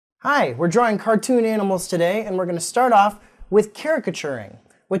Hi, we're drawing cartoon animals today, and we're going to start off with caricaturing,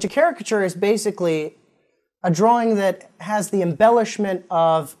 which a caricature is basically a drawing that has the embellishment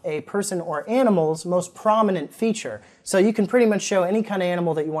of a person or animal's most prominent feature. So you can pretty much show any kind of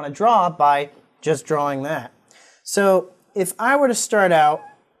animal that you want to draw by just drawing that. So if I were to start out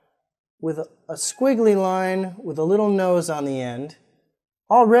with a squiggly line with a little nose on the end,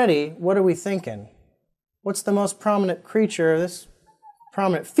 already, what are we thinking? What's the most prominent feature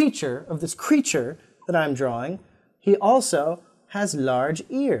of this creature that I'm drawing? He also has large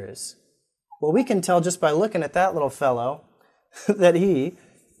ears. Well, we can tell just by looking at that little fellow that he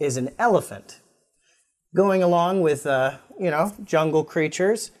is an elephant. Going along with, jungle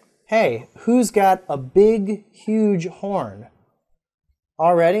creatures, hey, who's got a big, huge horn?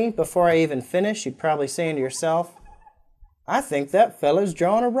 Already, before I even finish, you'd probably saying to yourself, I think that fella's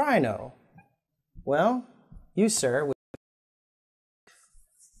drawing a rhino. Well, you, sir.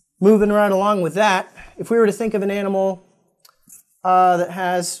 Moving right along with that, if we were to think of an animal that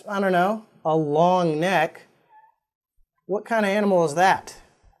has, I don't know, a long neck, what kind of animal is that?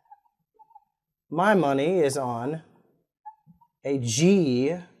 My money is on a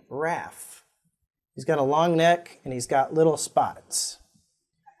giraffe. He's got a long neck and he's got little spots.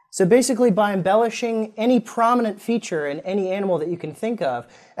 So basically, by embellishing any prominent feature in any animal that you can think of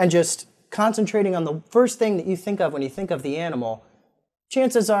and just concentrating on the first thing that you think of when you think of the animal,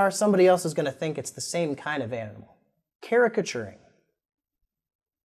 chances are somebody else is going to think it's the same kind of animal. Caricaturing.